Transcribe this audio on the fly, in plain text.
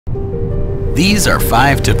These are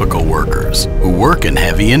 5 typical workers who work in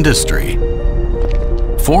heavy industry.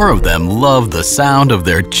 4 of them love the sound of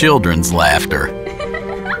their children's laughter.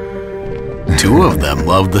 2 of them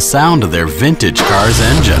love the sound of their vintage car's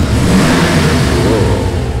engine.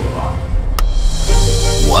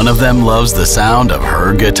 1 of them loves the sound of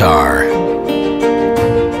her guitar.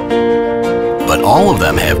 But all of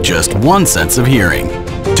them have just one sense of hearing.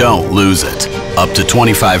 Don't lose it. Up to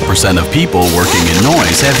 25% of people working in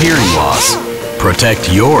noise have hearing loss.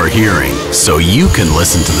 Protect your hearing so you can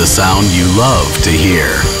listen to the sound you love to hear.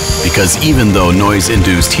 Because even though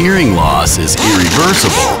noise-induced hearing loss is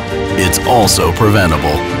irreversible, it's also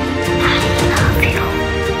preventable.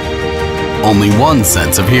 Only one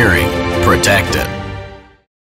sense of hearing. Protect it.